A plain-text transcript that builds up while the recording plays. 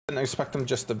didn't expect them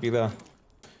just to be there.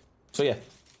 So yeah,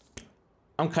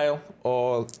 I'm Kyle,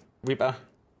 or Reeper,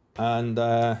 and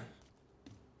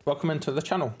welcome into the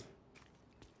channel.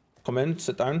 Come in,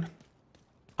 sit down,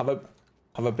 have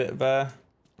a bit of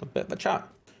a chat.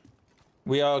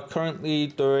 We are currently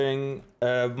doing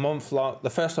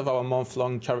the first of our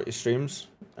month-long charity streams.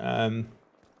 We're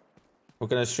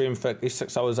going to stream for at least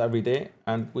 6 hours every day,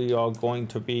 and we are going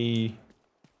to be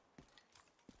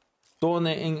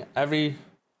donating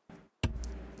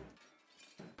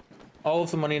all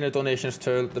of the money in the donations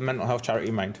to the mental health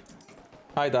charity Mind.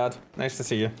 Hi Dad, nice to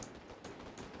see you.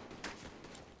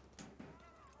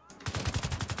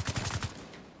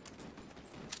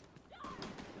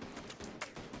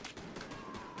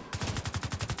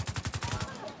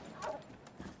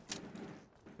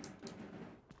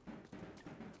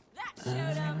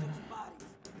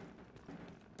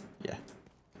 Yeah,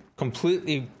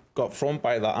 completely got thrown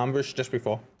by that ambush just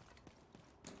before.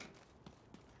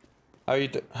 How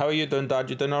are you doing, Dad?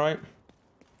 You doing all right?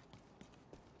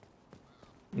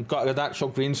 You've got an actual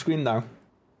green screen now.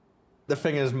 The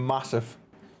thing is massive.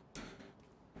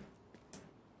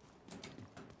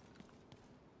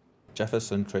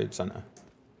 Jefferson Trade Center.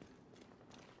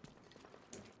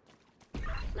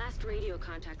 Last radio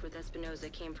contact with Espinosa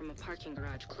came from a parking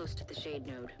garage close to the shade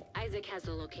node. Isaac has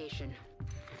the location.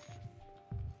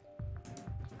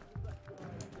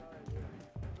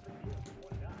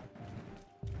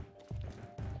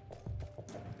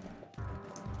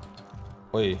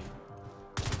 Oi.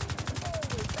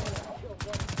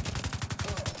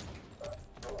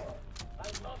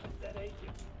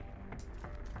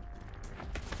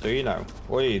 Do you know?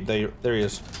 Oi, there he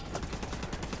is.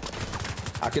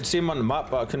 I could see him on the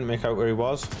map, but I couldn't make out where he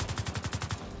was.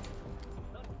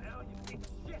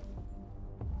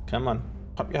 Come on,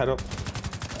 pop your head up.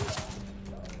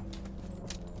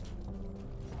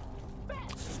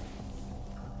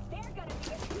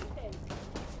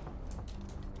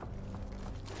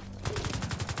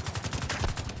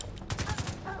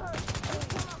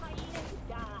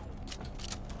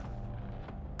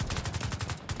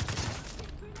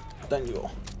 Then you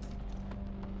go.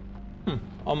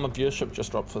 All my viewership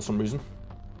just dropped for some reason.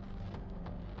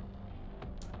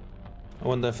 I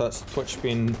wonder if that's Twitch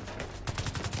been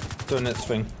doing its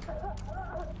thing.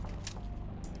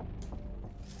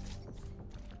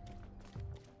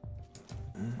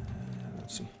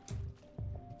 Let's see.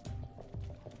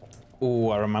 Oh,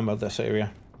 I remember this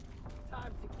area.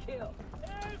 Time to kill.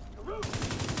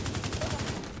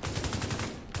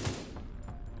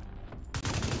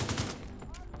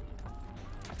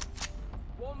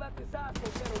 Won't let this asshole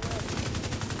get away.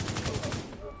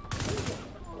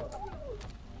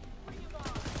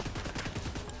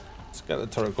 Let's get the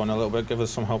turret going a little bit, give us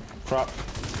some help. Crap.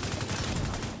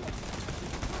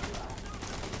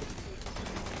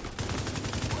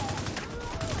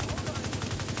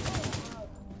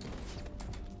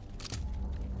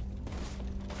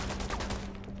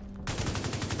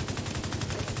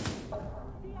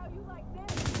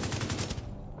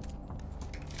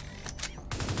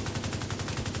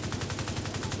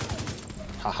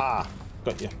 Haha,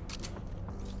 got you.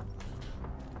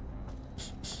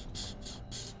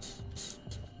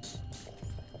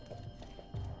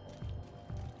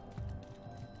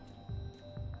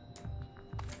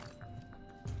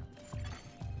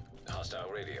 Hostile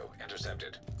radio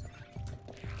intercepted.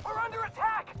 We're under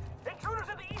attack! Intruders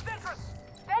in the east entrance!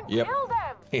 Then Yep. kill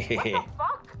them! What the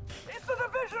fuck? It's the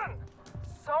division!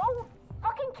 So?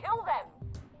 Fucking kill them!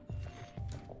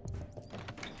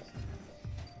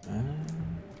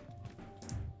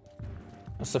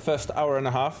 That's the first hour and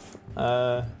a half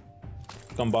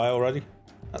gone by already.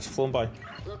 That's flown by.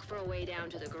 Look for a way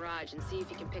down to the garage and see if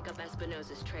you can pick up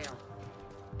Espinosa's trail.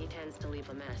 He tends to leave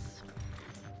a mess.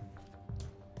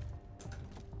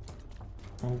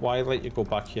 Why let you go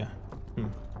back here?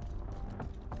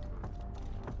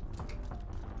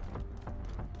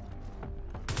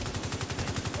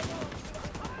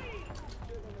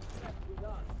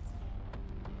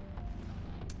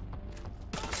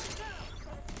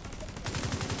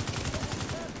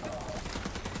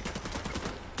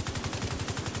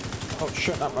 Oh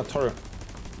shit, at my turret.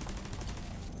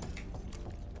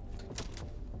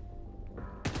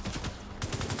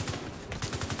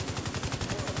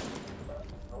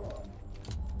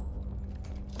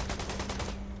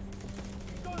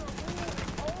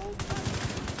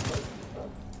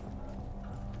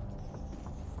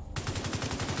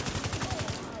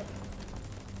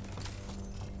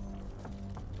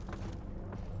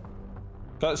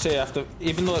 Gotta say,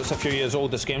 even though it's a few years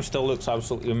old, this game still looks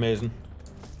absolutely amazing.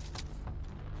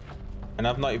 And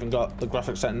I've not even got the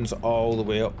graphic settings all the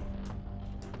way up.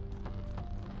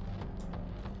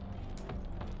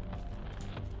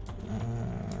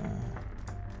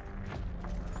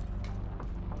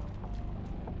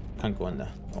 can't go in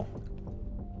there. No.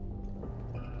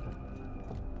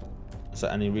 Is there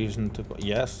any reason to go?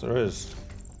 Yes, there is.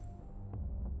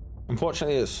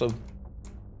 Unfortunately, it's so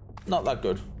not that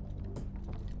good.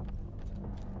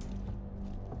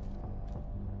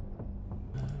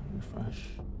 Refresh.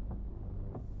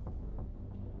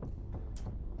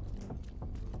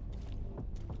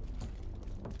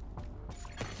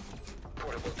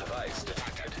 Portable device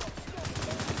detected.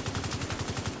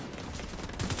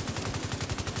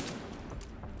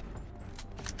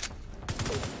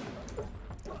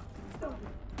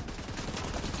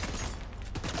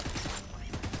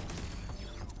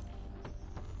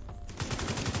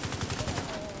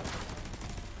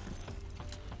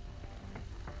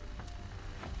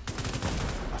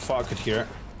 I thought I could hear it.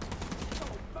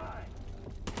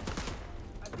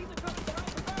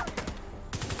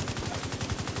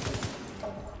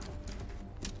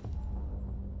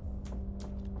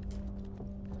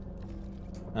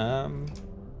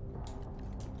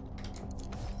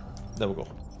 There we go.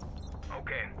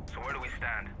 Okay, so where do we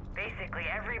stand? Basically,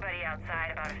 everybody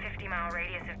outside about a 50-mile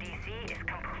radius of DC is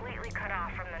completely cut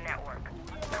off from the network.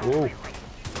 Whoa. Completely.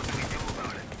 What do we do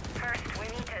about it? First, we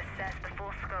need to assess the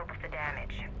full scope of the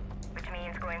damage, which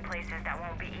means going places that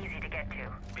won't be easy to get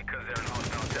to. Because they're in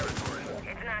hostile territory.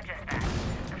 It's not just that.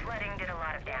 The flooding did a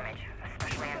lot of damage,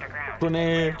 especially underground.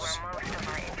 Grenades. Which is where most of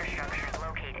our infrastructure is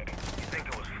located. You think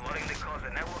it was flooding that caused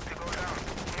the network to go down?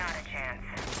 Not a chance.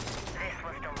 This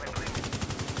was deliberate.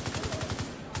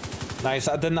 Nice.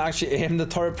 I didn't actually aim the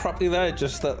turret properly there.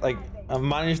 Just that, like, I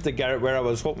managed to get it where I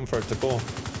was hoping for it to go.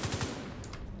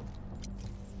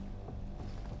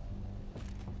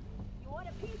 You want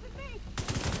a piece of me?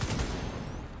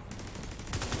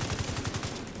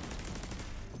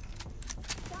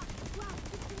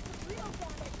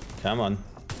 Come on.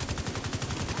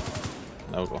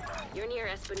 There we go. You're near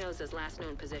Espinosa's last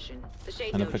known position. The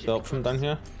shade Can I node pick should it be up from close. down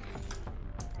here?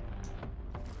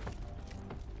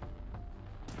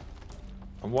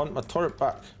 I want my turret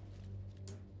back.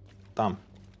 Damn.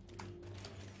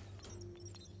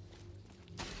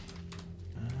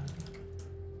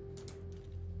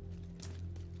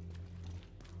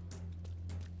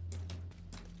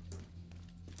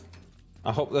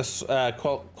 I hope this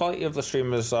quality of the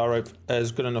stream is alright,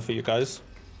 is good enough for you guys.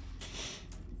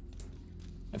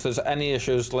 If there's any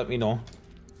issues, let me know.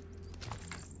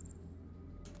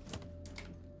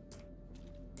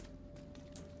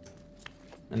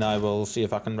 And I will see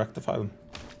if I can rectify them.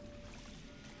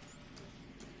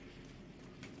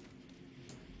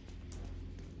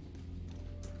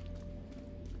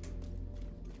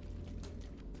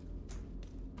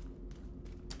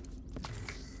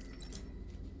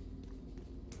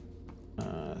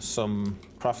 Some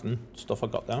crafting stuff I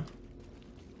got there.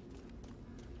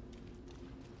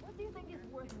 What do you think is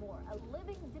worth more, a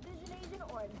living division agent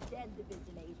or a dead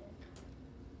division agent?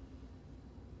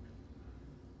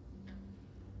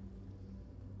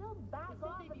 They'll back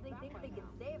off if they think they can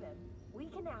save him. We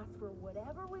can ask for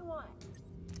whatever we want.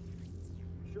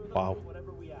 Wow.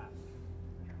 Whatever we ask.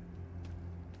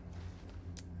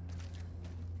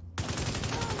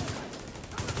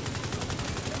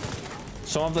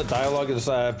 Some of the dialogue is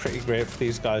pretty great for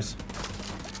these guys.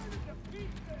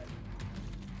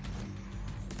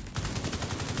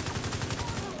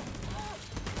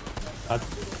 I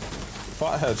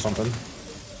thought I heard something.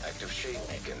 Active shade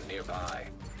beacon nearby.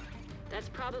 That's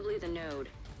probably the node.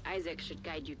 Isaac should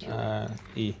guide you to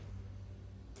it. E.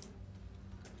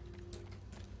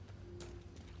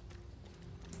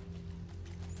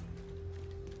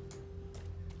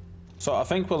 So I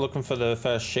think we're looking for the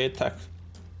first shade tech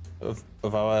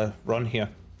of our run here.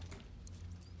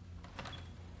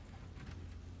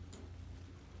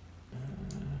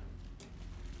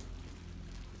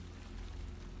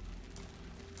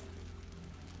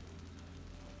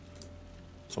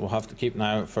 So we'll have to keep an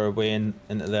eye out for a way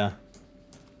into there.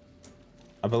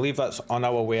 I believe that's on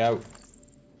our way out.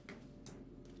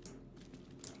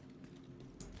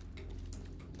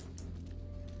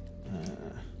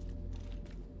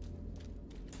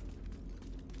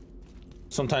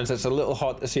 Sometimes it's a little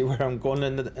hard to see where I'm going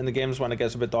in the games when it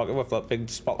gets a bit darker with that big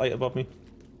spotlight above me.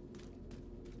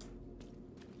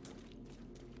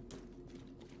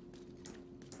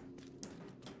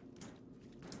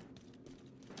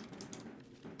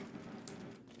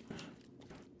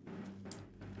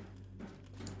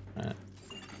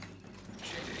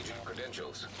 Shade agent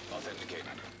credentials authenticated.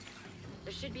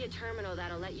 There should be a terminal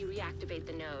that'll let you reactivate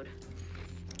the node.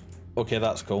 Okay,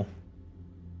 that's cool.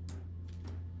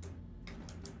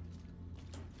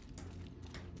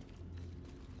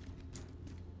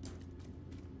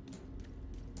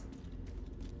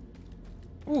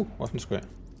 Ooh, weapons great.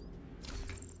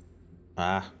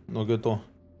 Ah, no good though.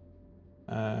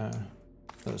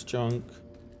 That's junk.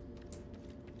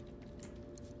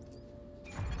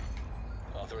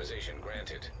 Authorization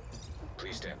granted.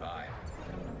 Please stand by.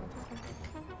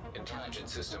 Intelligent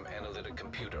system analytic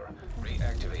computer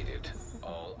reactivated.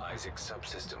 All Isaac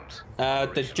subsystems.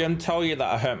 Did Jim tell you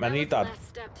that I hurt my knee, That was Dad? the last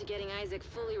step to getting Isaac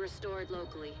fully restored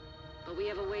locally. But we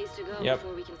have a ways to go Yep.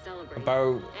 before we can celebrate.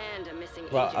 About... And a missing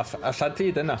Well, agent. I said to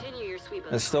you, didn't I? Continue your sweep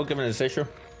of It's still giving us issues.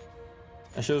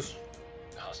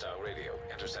 Hostile radio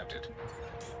intercepted.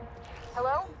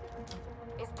 Hello?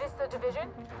 Is this the division?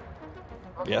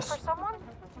 Looking Yes. for someone?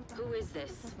 Who is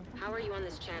this? How are you on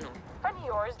this channel? Friend of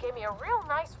yours gave me a real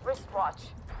nice wristwatch.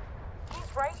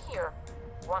 He's right here.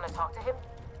 Want to talk to him?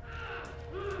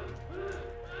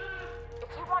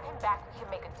 If you want him back, we can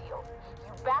make a deal.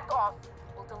 You back off,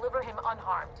 we'll deliver him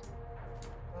unharmed.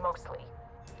 Mostly.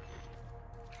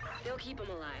 They'll keep him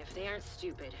alive. They aren't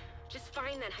stupid. Just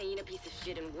find that hyena piece of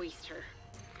shit and waste her.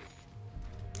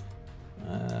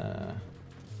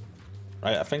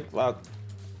 Right, I think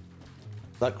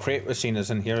that crate we've seen is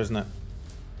in here, isn't it?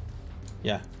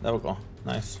 Yeah, there we go.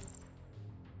 Nice.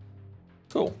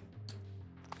 Cool.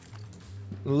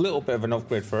 A little bit of an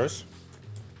upgrade for us.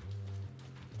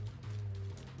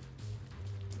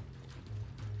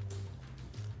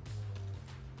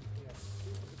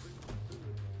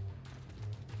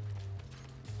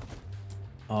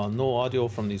 Oh, no audio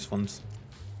from these ones.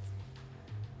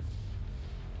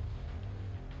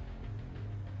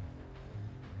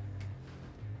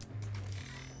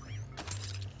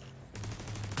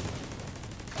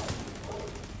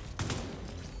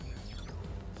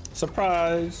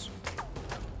 Surprise!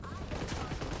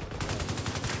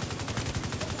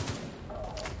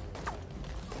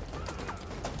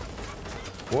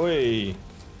 Oi!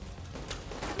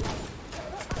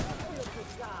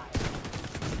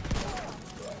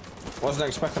 Wasn't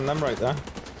expecting them right there.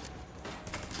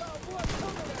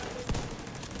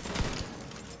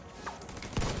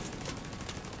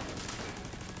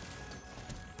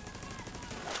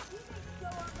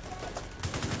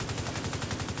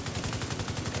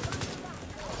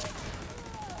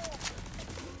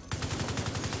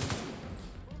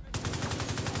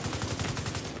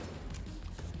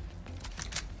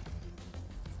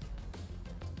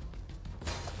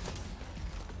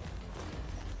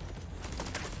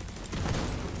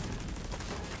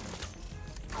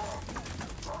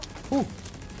 Ooh.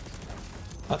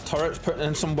 That turret's putting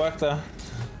in some work there.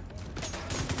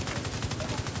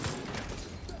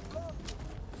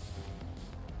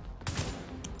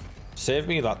 Save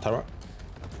me that turret.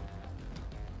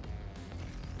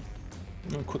 I'm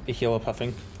gonna quickly heal up, I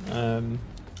think.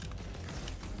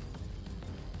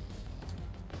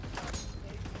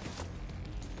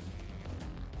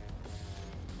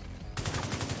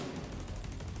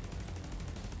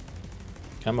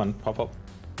 Come on, pop up.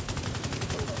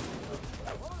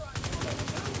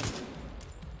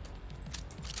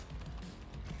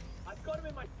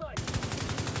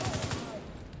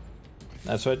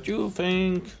 That's what you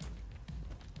think.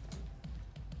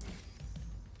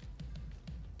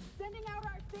 Sending out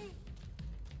our team.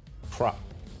 Crap.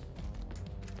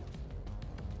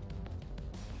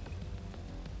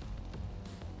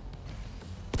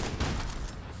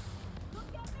 Look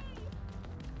at me.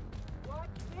 Watch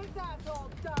this asshole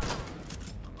die.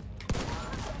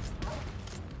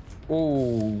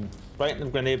 Ooh, right in the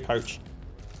grenade pouch.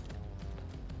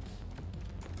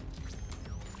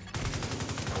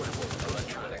 Portable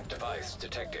electronic device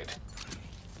detected.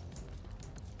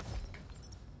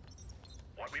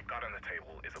 What we've got on the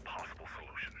table is a possible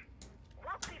solution.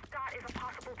 What we've got is a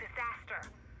possible disaster.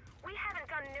 We haven't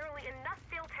done nearly enough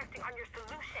field testing on your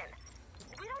solution.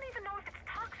 We don't even know if it's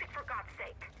toxic, for God's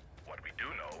sake. What we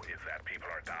do know is that people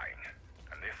are dying,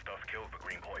 and this stuff kills the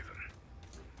green poison.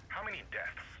 How many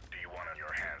deaths do you want on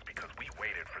your hands because we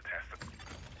waited for testing?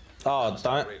 Oh,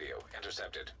 damn it. Radio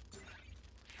intercepted.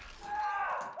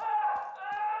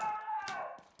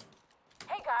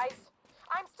 Hey guys,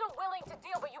 I'm still willing to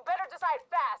deal, but you better decide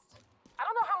fast. I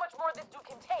don't know how much more this dude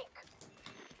can take.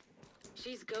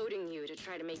 She's goading you to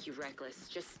try to make you reckless.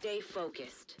 Just stay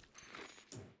focused.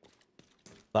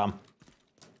 Damn.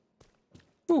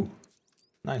 Ooh.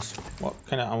 Nice. What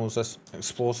kind of ammo is this?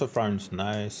 Explosive rounds.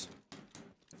 Nice.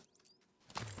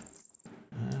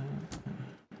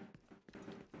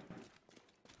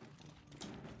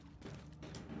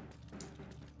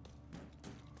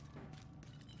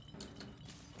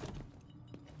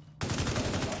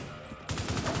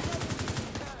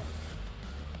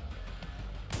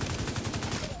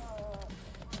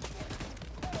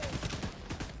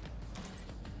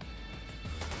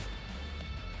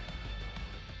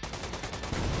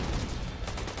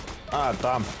 Ah,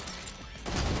 damn.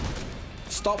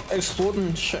 Stop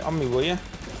exploding shit on me, will you?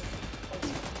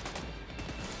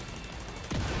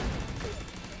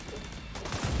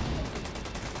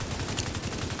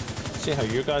 See how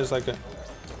you guys like it.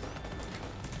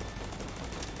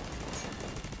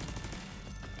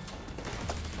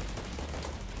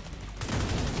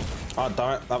 Oh,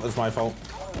 damn it. That was my fault.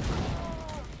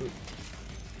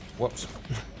 Whoops.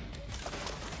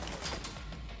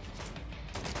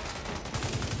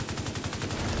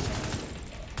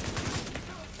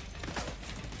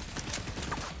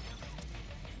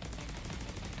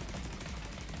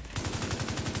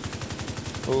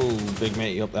 Oh, big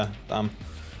matey up there. Damn.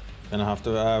 Gonna have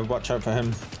to watch out for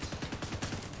him.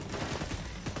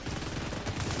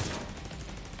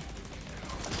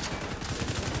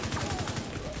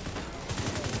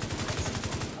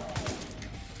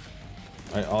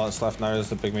 Right, all that's left now is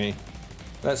the big matey.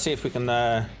 Let's see if we can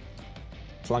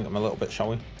flank him a little bit,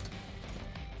 shall we?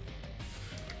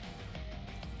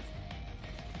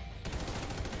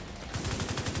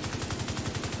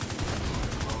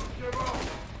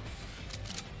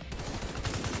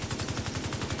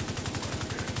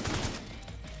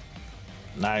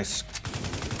 Nice.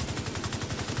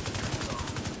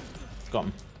 Got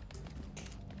him.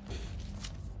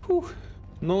 Whew.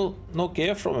 No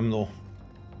gear from him though.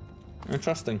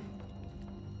 Interesting.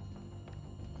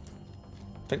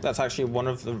 I think that's actually one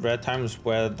of the rare times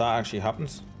where that actually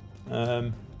happens. Yeah,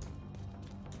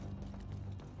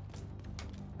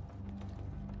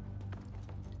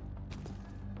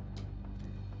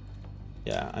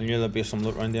 I knew there'd be some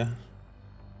loot around here.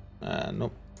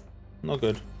 Nope. No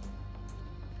good.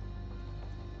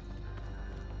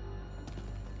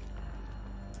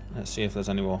 Let's see if there's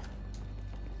any more.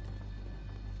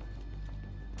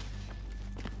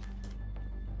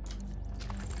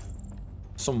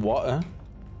 Some water.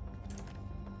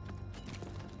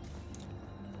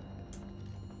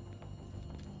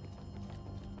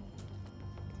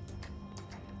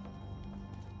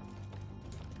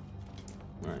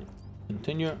 Right,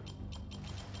 continue.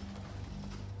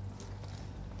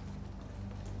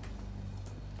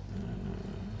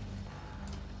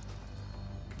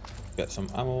 Get some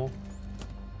ammo.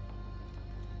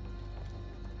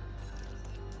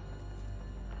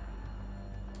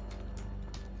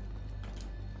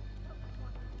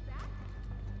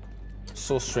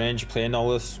 So strange playing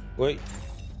all this. Wait.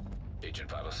 Agent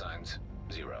vital signs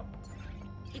 0.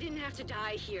 He didn't have to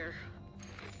die here.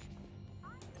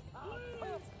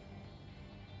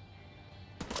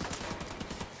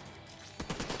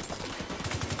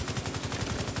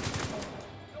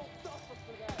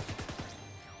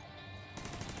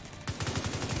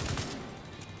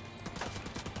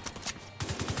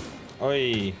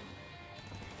 Oi.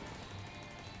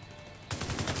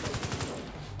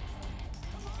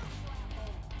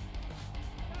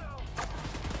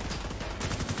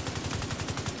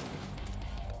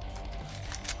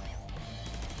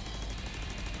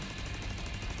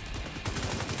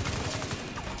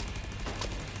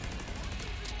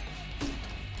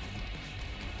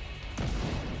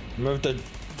 Moved at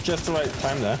just the right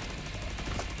time there.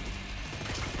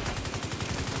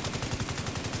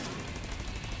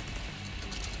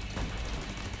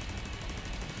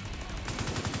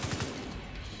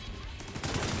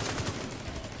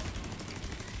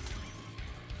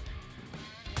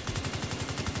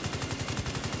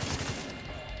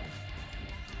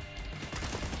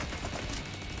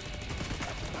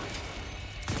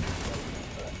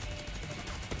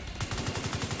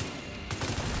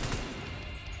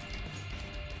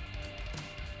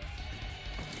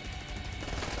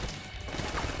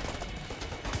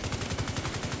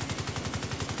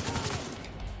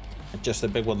 Just a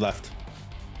big one left.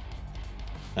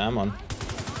 Come on.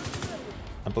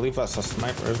 I believe that's a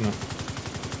sniper, isn't it?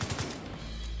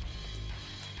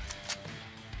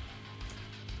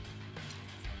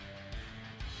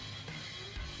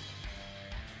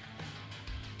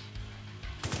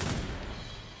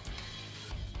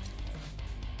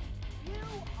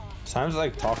 Sounds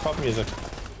like talk-up music.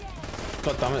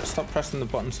 God damn it, stop pressing the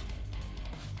buttons.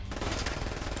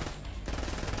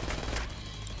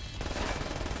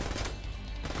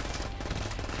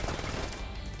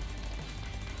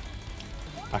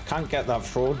 I can't get that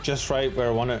throw just right where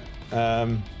I want it. There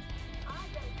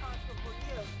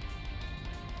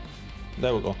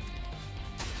we go.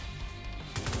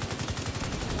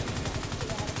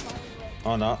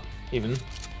 Oh, no. Even.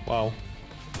 Wow.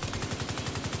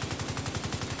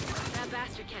 That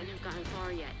bastard can't have gone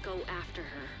far yet. Go after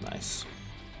her. Nice.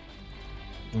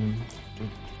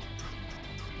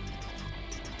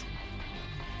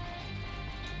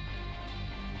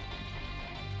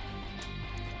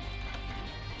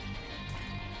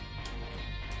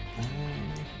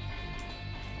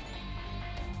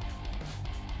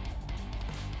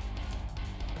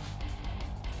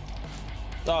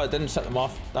 Oh, I didn't set them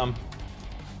off. Damn.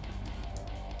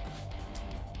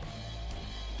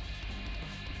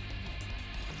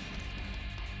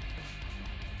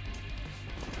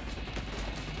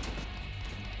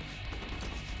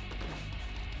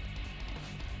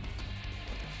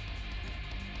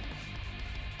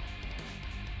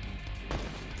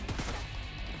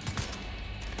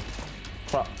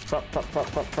 Crap, crap, crap,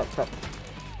 crap, crap, crap, crap.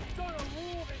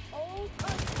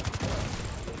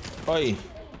 Oi.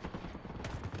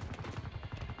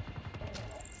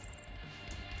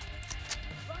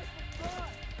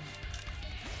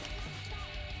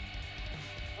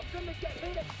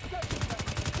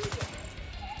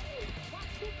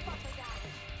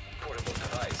 Portable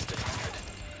device detected.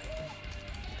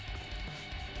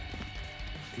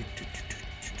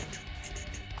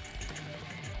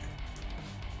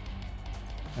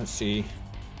 Let's see.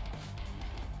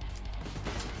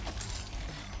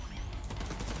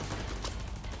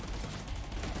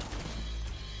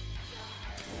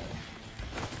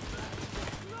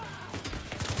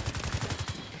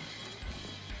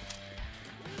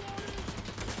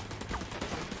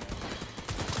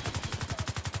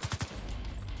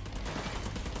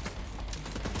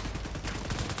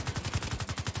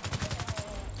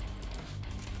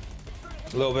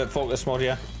 A little bit focus mode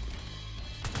here.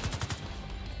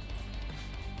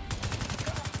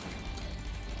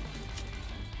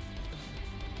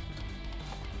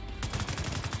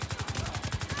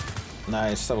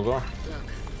 Nice, there we go. Look,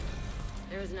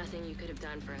 there was nothing you could have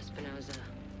done for Espinosa.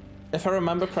 If I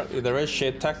remember correctly, there is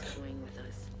shade tech Swing with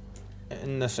us.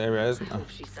 in this area, isn't I there? hope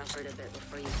she suffered a bit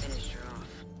before you finished her off.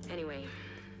 Anyway,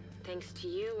 thanks to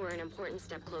you, we're an important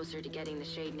step closer to getting the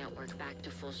Shade Network back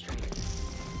to full strength.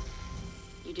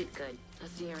 You did good. I'll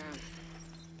see you around.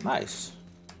 Nice.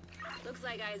 Looks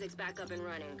like Isaac's back up and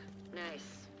running. Nice.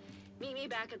 Meet me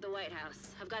back at the White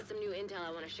House. I've got some new intel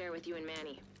I want to share with you and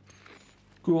Manny.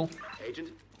 Cool. Agent,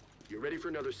 you're ready for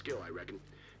another skill, I reckon.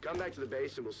 Come back to the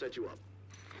base and we'll set you up.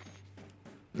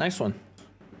 Nice one.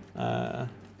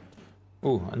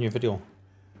 Ooh, a new video.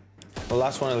 The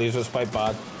last one of these was quite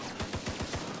bad.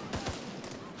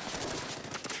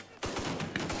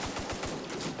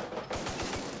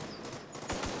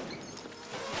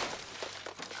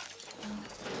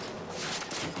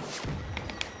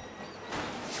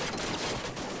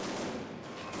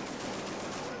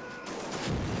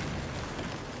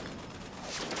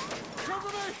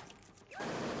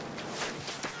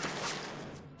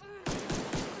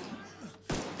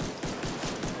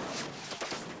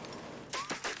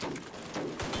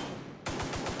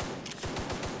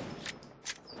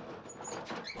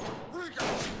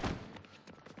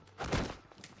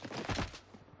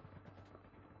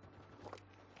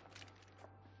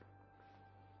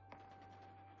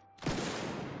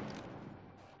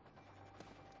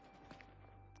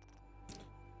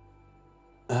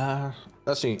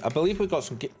 Let's see. I believe we got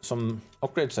some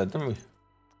upgrades there, didn't we?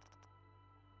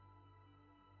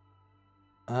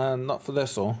 Not for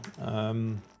this though.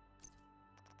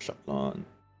 Shotgun.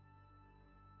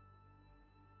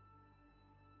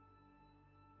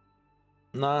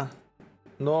 Nah,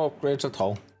 no upgrades at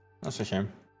all. That's a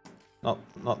shame.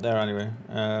 Not there anyway.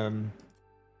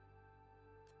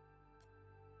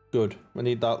 Good. We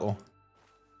need that though.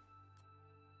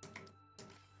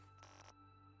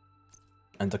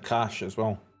 And the cash as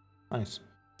well. Nice.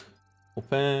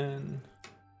 Open.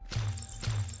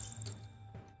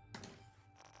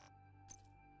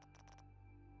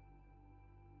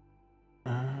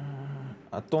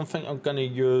 I don't think I'm gonna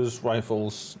use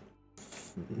rifles.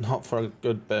 Not for a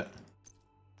good bit.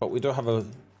 But we do have a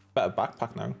better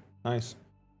backpack now. Nice.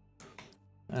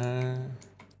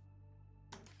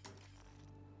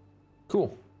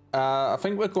 Cool. I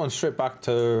think we're going straight back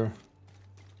to...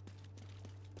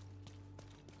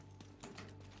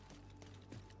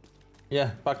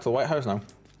 Yeah, back to the White House now.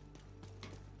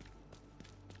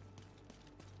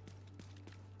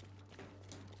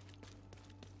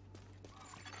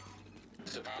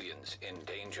 Civilians in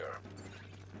danger.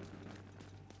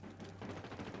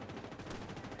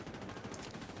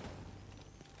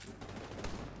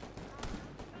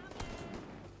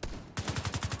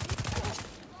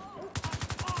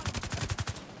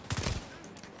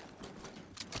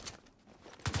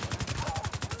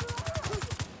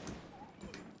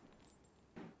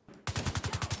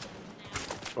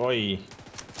 Oi.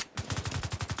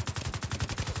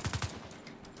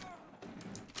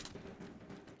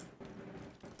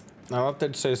 Now that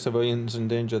did say civilians in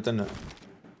danger, didn't it?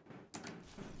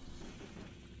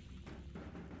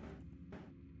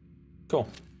 Cool.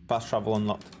 Fast travel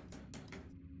unlocked.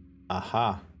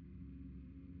 Aha.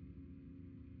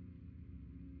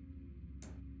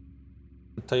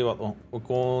 tell you what though, we're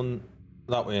going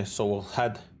that way, so we'll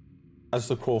head as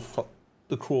the crow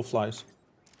flies.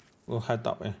 We'll head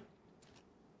that way.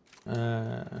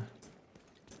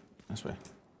 This way.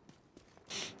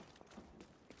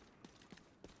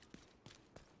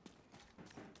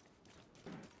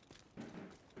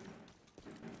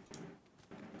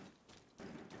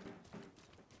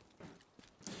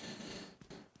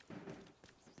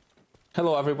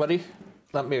 Hello everybody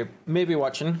that may be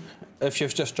watching. If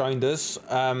you've just joined us,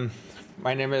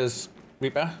 my name is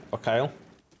Reeper or Kyle.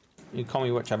 You can call me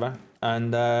whichever,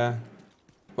 and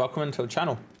welcome into the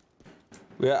channel.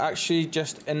 We are actually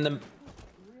just in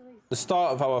the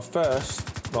start of our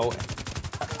first, well,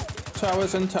 2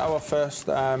 hours into our first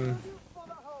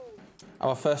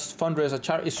fundraiser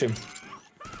charity stream.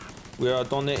 We are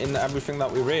donating everything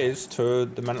that we raise to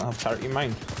the mental health charity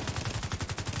Mind.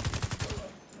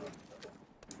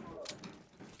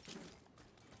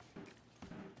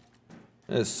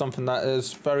 It's something that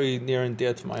is very near and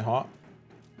dear to my heart,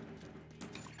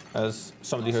 as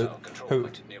somebody who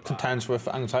contends with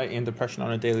anxiety and depression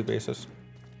on a daily basis.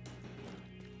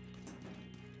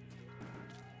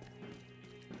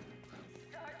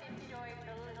 Start enjoying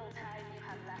the little time you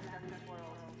have left on this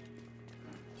world.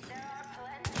 There are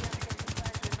plenty of hidden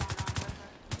pleasures on offer,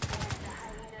 and the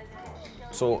hyenas can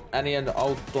show So any and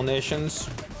all donations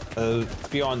are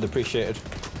beyond appreciated.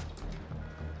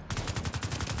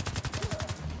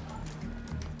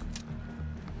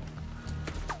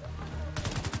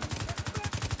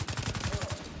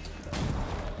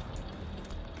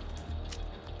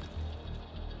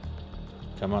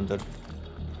 Come on, dude.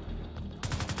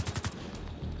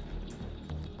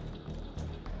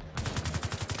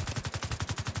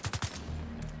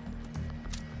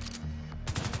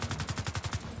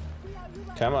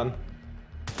 Come on.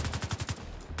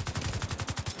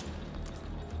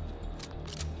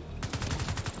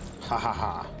 Ha ha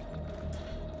ha.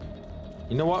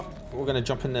 You know what? We're gonna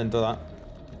jump in there and do that.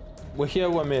 We're here,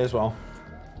 we may as well.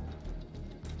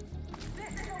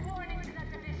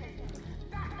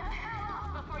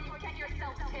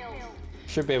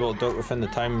 Should be able to do it within the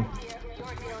time,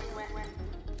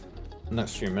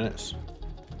 next few minutes.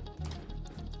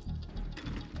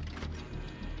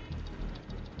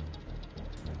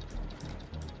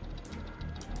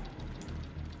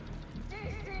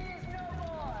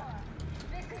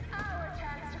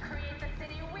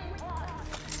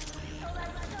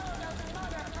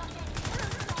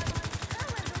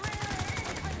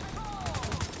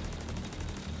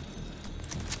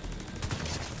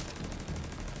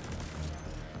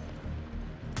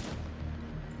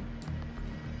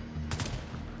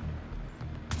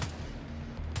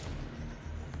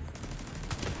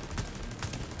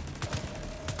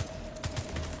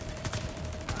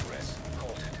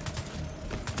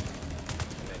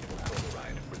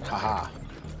 Haha.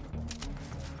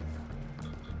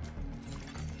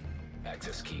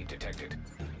 Access key detected.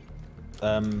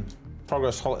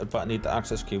 Progress halted, but I need the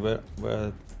access key. Where?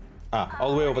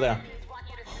 All the way over there.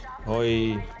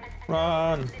 Oi,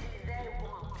 run!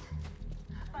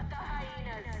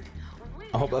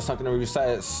 I hope that's not going to reset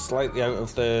it slightly out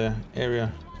of the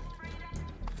area.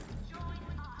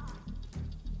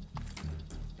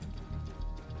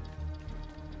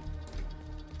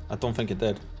 I don't think it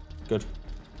did. Good.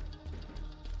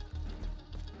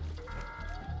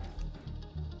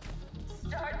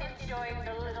 Start enjoying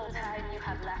the little time you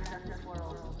have left on this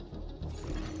world.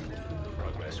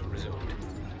 Progress resumed.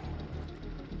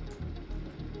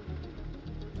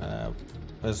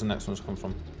 Where's the next one's come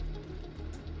from?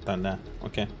 Down there.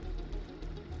 Okay.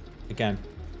 Again.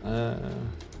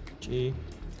 G.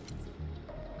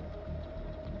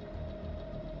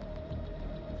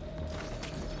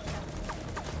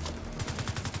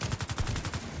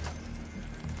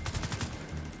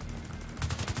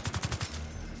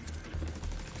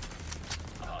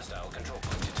 Hostile control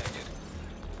point detected.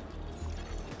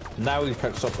 Now he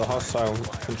picks up the hostile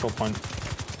control point.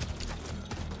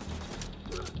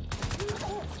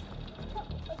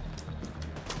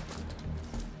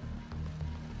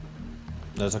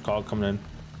 There's a call coming in.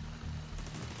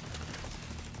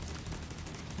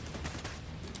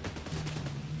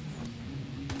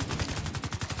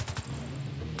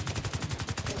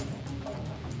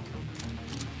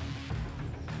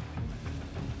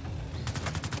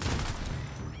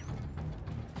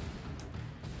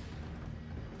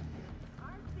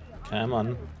 Come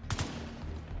on.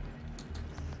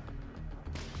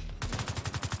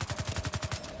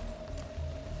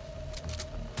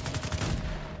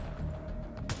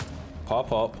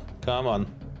 Pop up. Come on.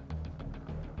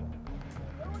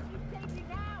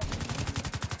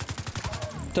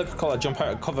 Typical, I jump out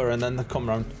of cover and then they come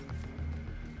round.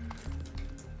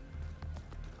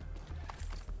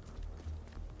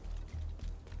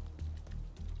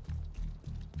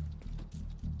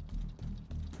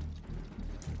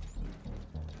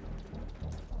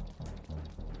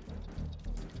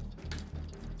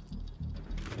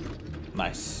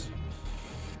 Nice.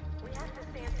 We have to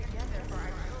stand together for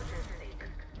our children's sake.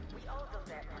 We owe them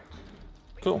that much.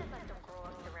 We Cool. can't let them grow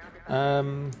up surrounded by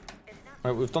It's not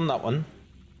Right, we've done that one.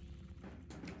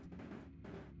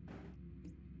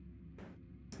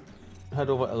 Head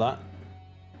over to that.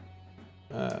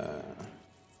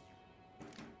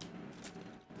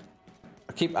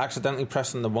 I keep accidentally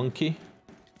pressing the 1 key,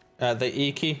 the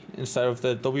E key instead of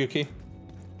the W key.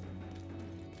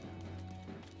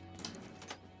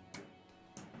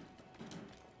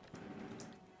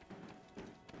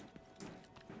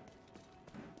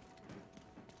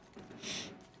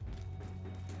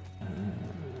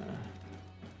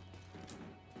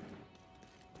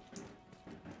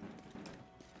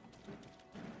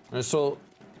 And so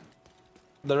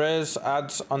there is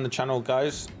ads on the channel,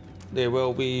 guys. There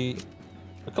will be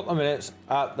a couple of minutes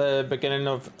at the beginning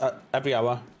of every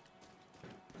hour.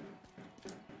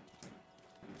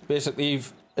 Basically,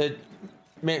 it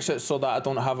makes it so that I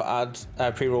don't have ads,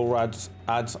 pre-roll ads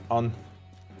on.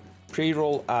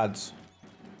 Pre-roll ads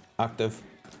active.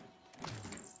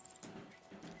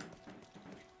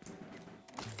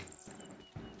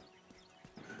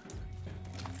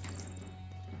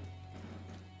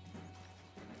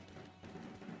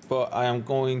 But I am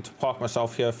going to park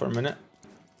myself here for a minute,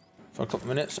 for a couple of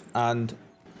minutes, and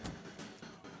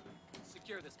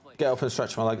Secure this place. get up and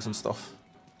stretch my legs and stuff.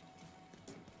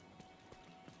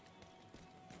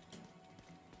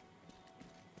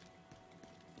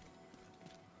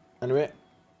 Anyway,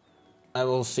 I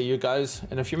will see you guys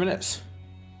in a few minutes.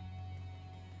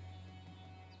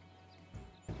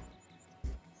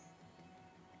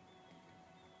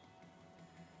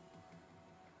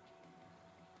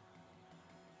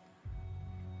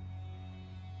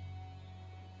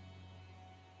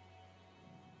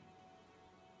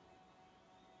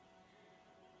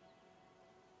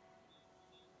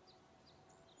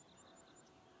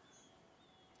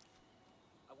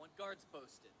 I want guards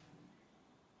posted.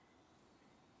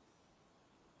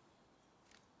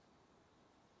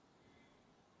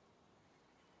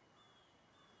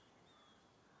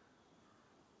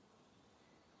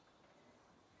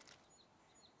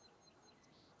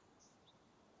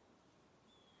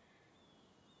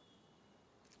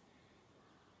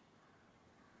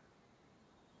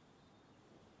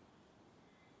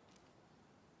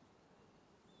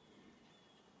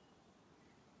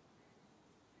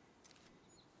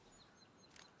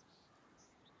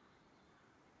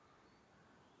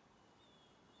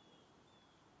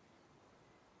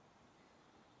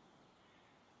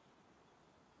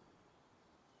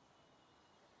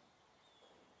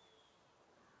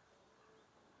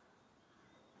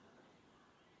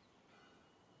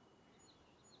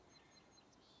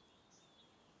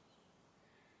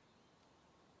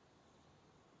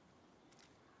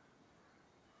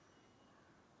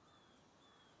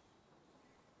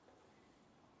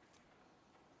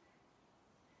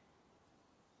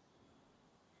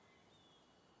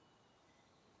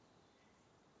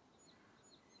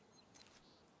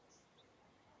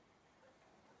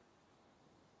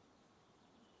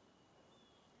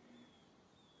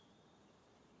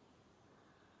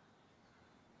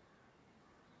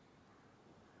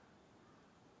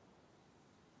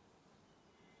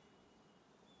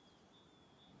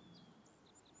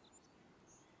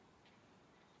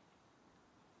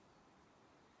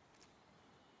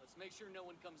 Let's make sure no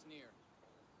one comes near.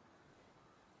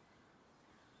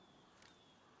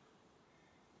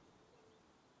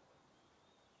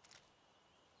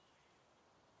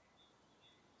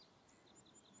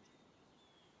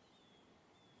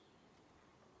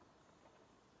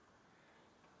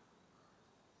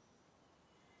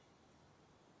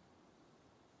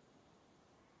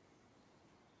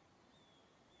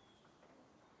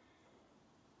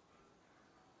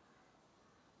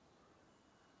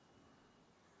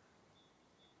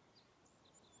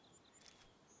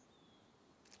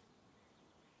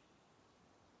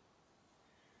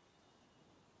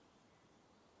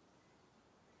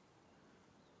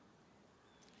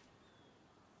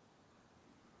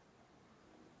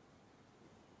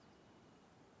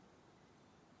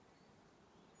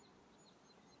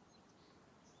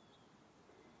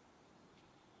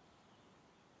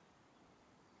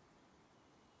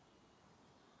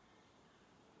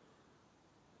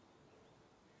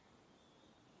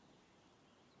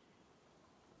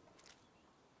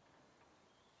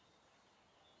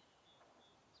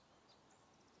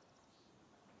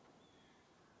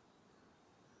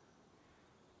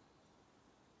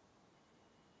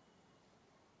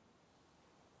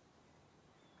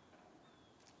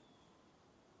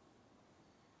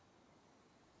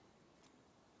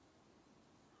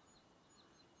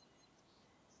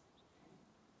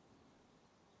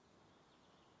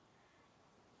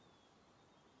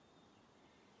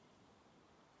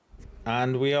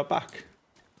 And we are back.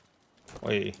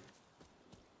 Wait.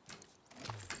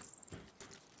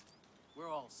 We're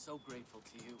all so grateful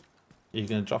to you. Are you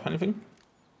gonna drop anything?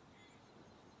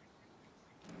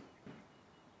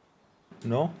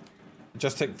 No?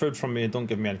 Just take food from me and don't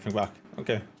give me anything back.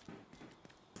 Okay.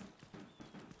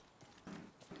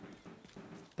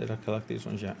 Did I collect these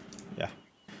ones yet? Yeah.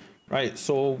 Right,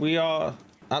 so we are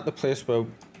at the place where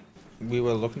we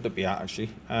were looking to be at, actually.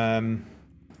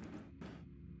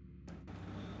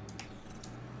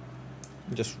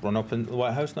 Just run up into the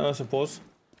White House now, I suppose.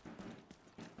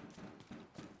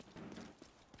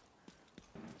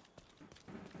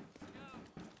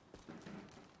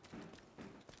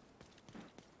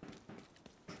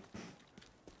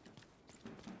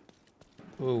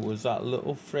 Oh, was that a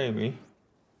little framey?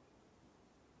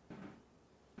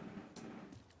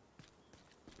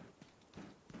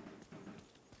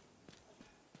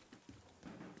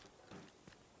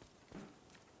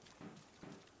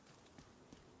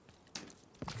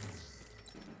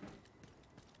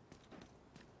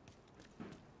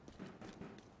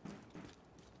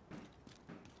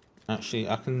 Actually,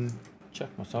 I can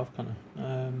check myself, can't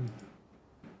I?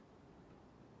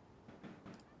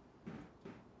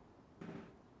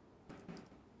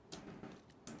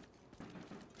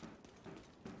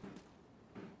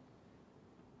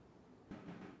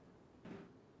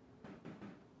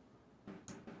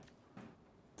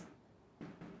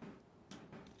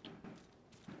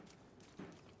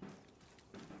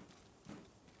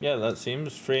 Yeah, that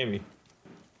seems framey.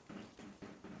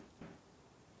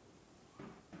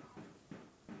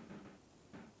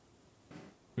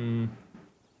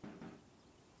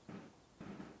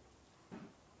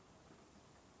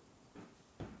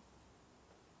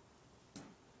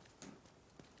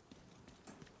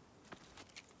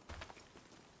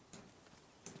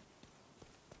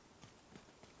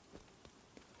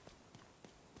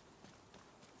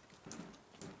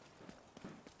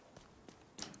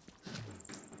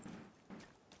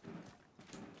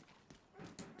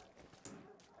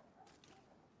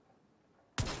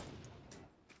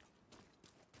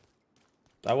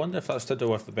 I wonder if that's to do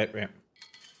with the bitrate.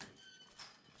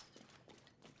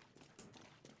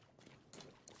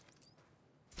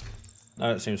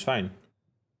 No, it seems fine.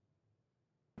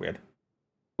 Weird.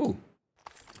 Ooh.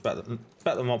 Better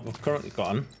than what we've currently got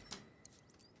on.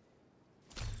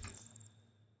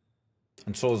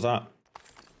 And so is that.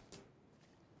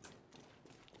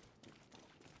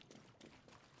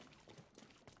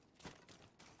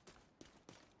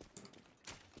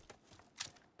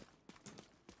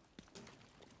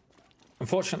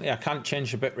 Unfortunately, I can't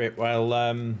change the bitrate while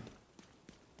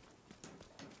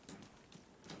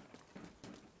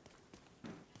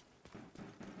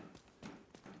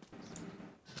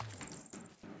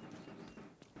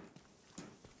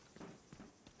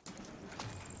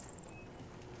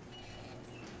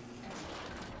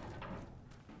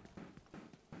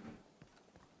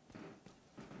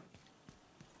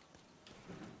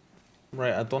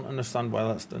right, I don't understand why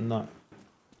that's done that.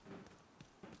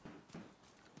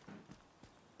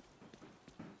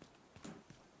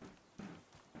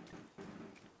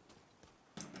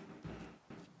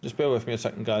 Just bear with me a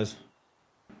second, guys.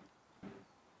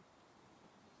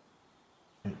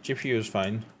 GPU is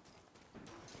fine.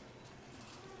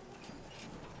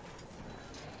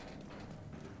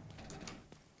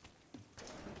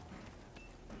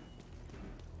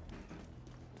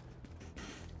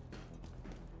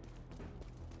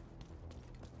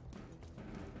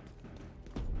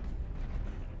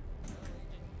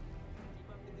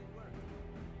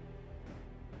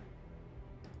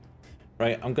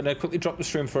 Right, I'm gonna quickly drop the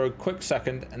stream for a quick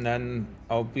second and then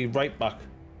I'll be right back.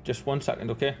 Just 1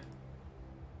 second, okay?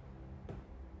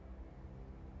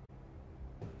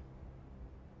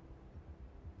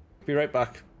 Be right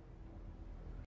back.